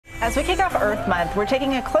As we kick off Earth Month, we're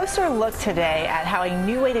taking a closer look today at how a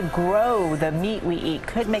new way to grow the meat we eat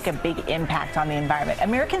could make a big impact on the environment.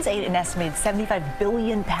 Americans ate an estimated 75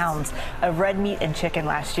 billion pounds of red meat and chicken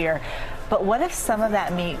last year. But what if some of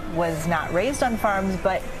that meat was not raised on farms,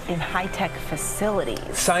 but in high-tech facilities?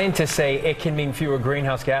 Scientists say it can mean fewer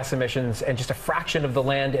greenhouse gas emissions and just a fraction of the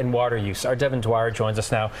land and water use. Our Devin Dwyer joins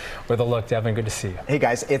us now with a look. Devin, good to see you. Hey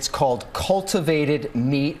guys, it's called cultivated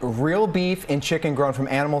meat, real beef and chicken grown from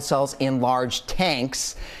animal cells in large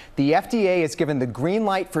tanks. The FDA has given the green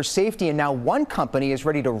light for safety, and now one company is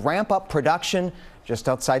ready to ramp up production just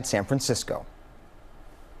outside San Francisco.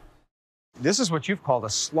 This is what you've called a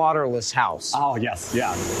slaughterless house. Oh, yes,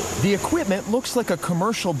 yeah. The equipment looks like a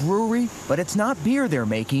commercial brewery, but it's not beer they're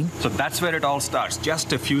making. So that's where it all starts,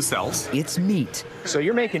 just a few cells. It's meat. So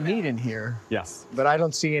you're making meat in here. Yes. But I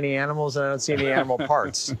don't see any animals and I don't see any animal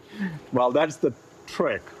parts. Well, that's the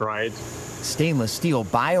trick, right? Stainless steel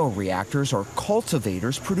bioreactors or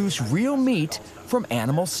cultivators produce real meat from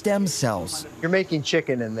animal stem cells. You're making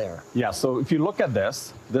chicken in there. Yeah, so if you look at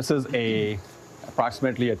this, this is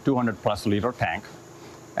approximately a 200+ liter tank.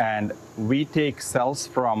 And we take cells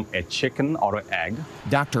from a chicken or an egg.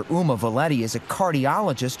 Dr. Uma Valetti is a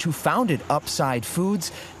cardiologist who founded Upside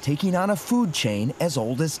Foods, taking on a food chain as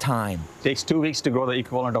old as time. It takes 2 weeks to grow the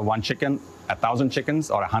equivalent of one chicken, 1,000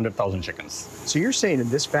 chickens, or 100,000 chickens. So you're saying in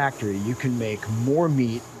this factory you can make more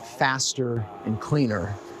meat faster and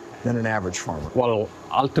cleaner than an average farmer? Well,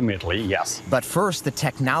 ultimately, yes. But first, the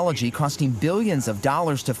technology costing billions of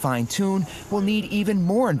dollars to fine-tune will need even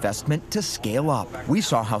more investment to scale up. We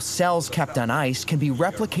saw how cells kept on ice can be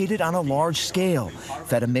replicated on a large scale,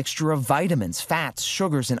 fed a mixture of vitamins, fats,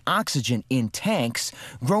 sugars, and oxygen in tanks,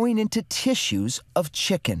 growing into tissues of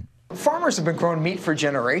chicken. Farmers have been growing meat for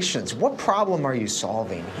generations. What problem are you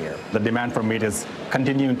solving here? The demand for meat is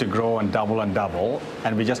continuing to grow and double,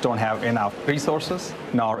 and we just don't have enough resources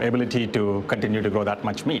nor ability to continue to grow that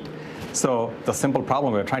much meat. So the simple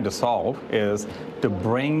problem we're trying to solve is to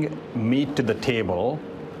bring meat to the table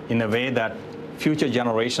in a way that future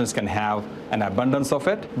generations can have an abundance of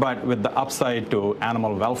it, but with the upside to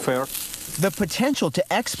animal welfare. The potential to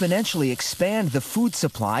exponentially expand the food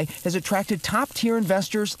supply has attracted top-tier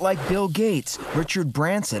investors like Bill Gates, Richard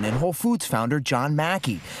Branson, and Whole Foods founder John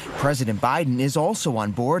Mackey. President Biden is also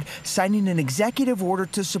on board, signing an executive order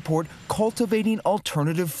to support cultivating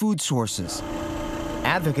alternative food sources.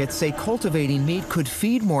 Advocates say cultivating meat could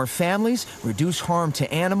feed more families, reduce harm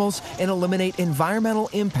to animals, and eliminate environmental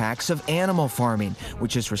impacts of animal farming,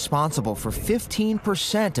 which is responsible for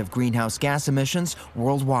 15% of greenhouse gas emissions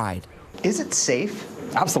worldwide. Is it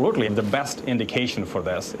safe? Absolutely. The best indication for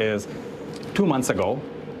this is 2 months ago,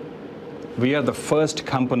 we are the first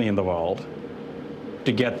company in the world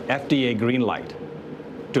to get FDA green light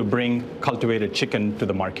to bring cultivated chicken to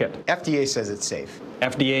the market. FDA says it's safe.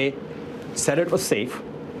 FDA said it was safe.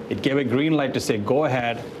 It gave a green light to say, go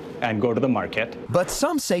ahead and go to the market. But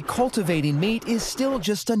some say cultivating meat is still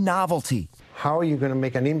just a novelty. How are you going to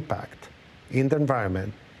make an impact in the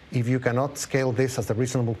environment if you cannot scale this at a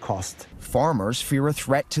reasonable cost? Farmers fear a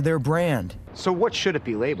threat to their brand. So what should it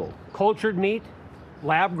be labeled? Cultured meat,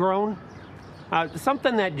 lab grown,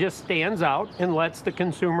 something that just stands out and lets the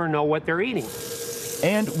consumer know what they're eating.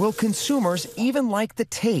 And will consumers even like the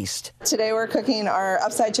taste? Today we're cooking our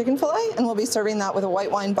upside chicken fillet, and we'll be serving that with a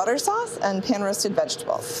white wine butter sauce and pan-roasted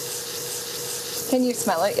vegetables. Can you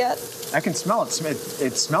smell it yet? I can smell it.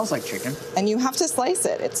 It smells like chicken. And you have to slice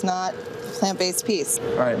it. It's not a plant-based piece.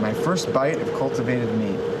 All right, my first bite of cultivated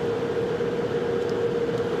meat.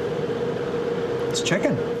 It's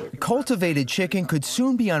chicken. Cultivated chicken could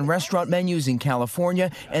soon be on restaurant menus in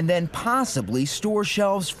California and then possibly store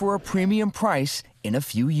shelves for a premium price in a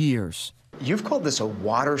few years. You've called this a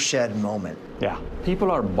watershed moment. Yeah,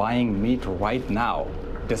 people are buying meat right now,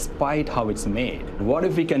 despite how it's made. What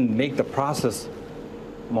if we can make the process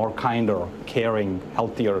more kinder, caring,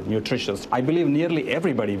 healthier, nutritious? I believe nearly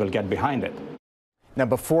everybody will get behind it. Now,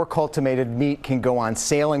 before cultivated meat can go on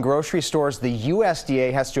sale in grocery stores, the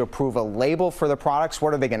USDA has to approve a label for the products.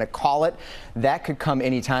 What are they going to call it? That could come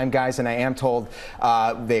anytime, guys, and I am told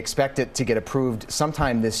they expect it to get approved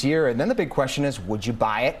sometime this year. And then the big question is, would you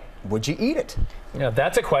buy it? Would you eat it? Yeah,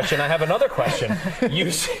 that's a question. I have another question.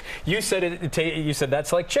 You said you said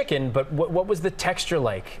that's like chicken, but what was the texture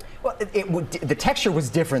like? Well, the texture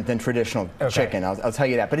was different than traditional chicken. I'll tell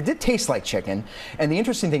you that, but it did taste like chicken. And the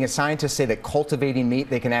interesting thing is, scientists say that cultivating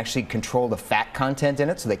meat, they can actually control the fat content in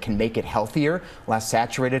it, so they can make it healthier, less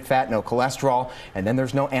saturated fat, no cholesterol, and then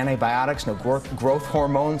there's no antibiotics, no growth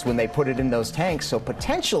hormones when they put it in those tanks. So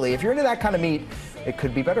potentially, if you're into that kind of meat, it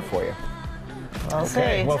could be better for you.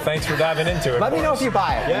 Okay. Well, thanks for diving into it. Let me know if you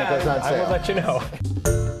buy it. Yeah, when it goes on I sale. will let you know.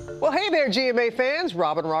 Well, hey there, GMA fans.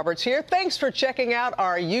 Robin Roberts here. Thanks for checking out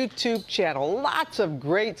our YouTube channel. Lots of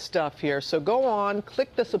great stuff here. So go on,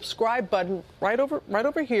 click the subscribe button right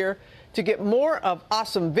over here to get more of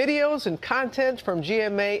awesome videos and content from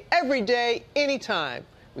GMA every day, anytime.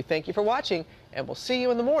 We thank you for watching, and we'll see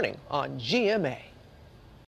you in the morning on GMA.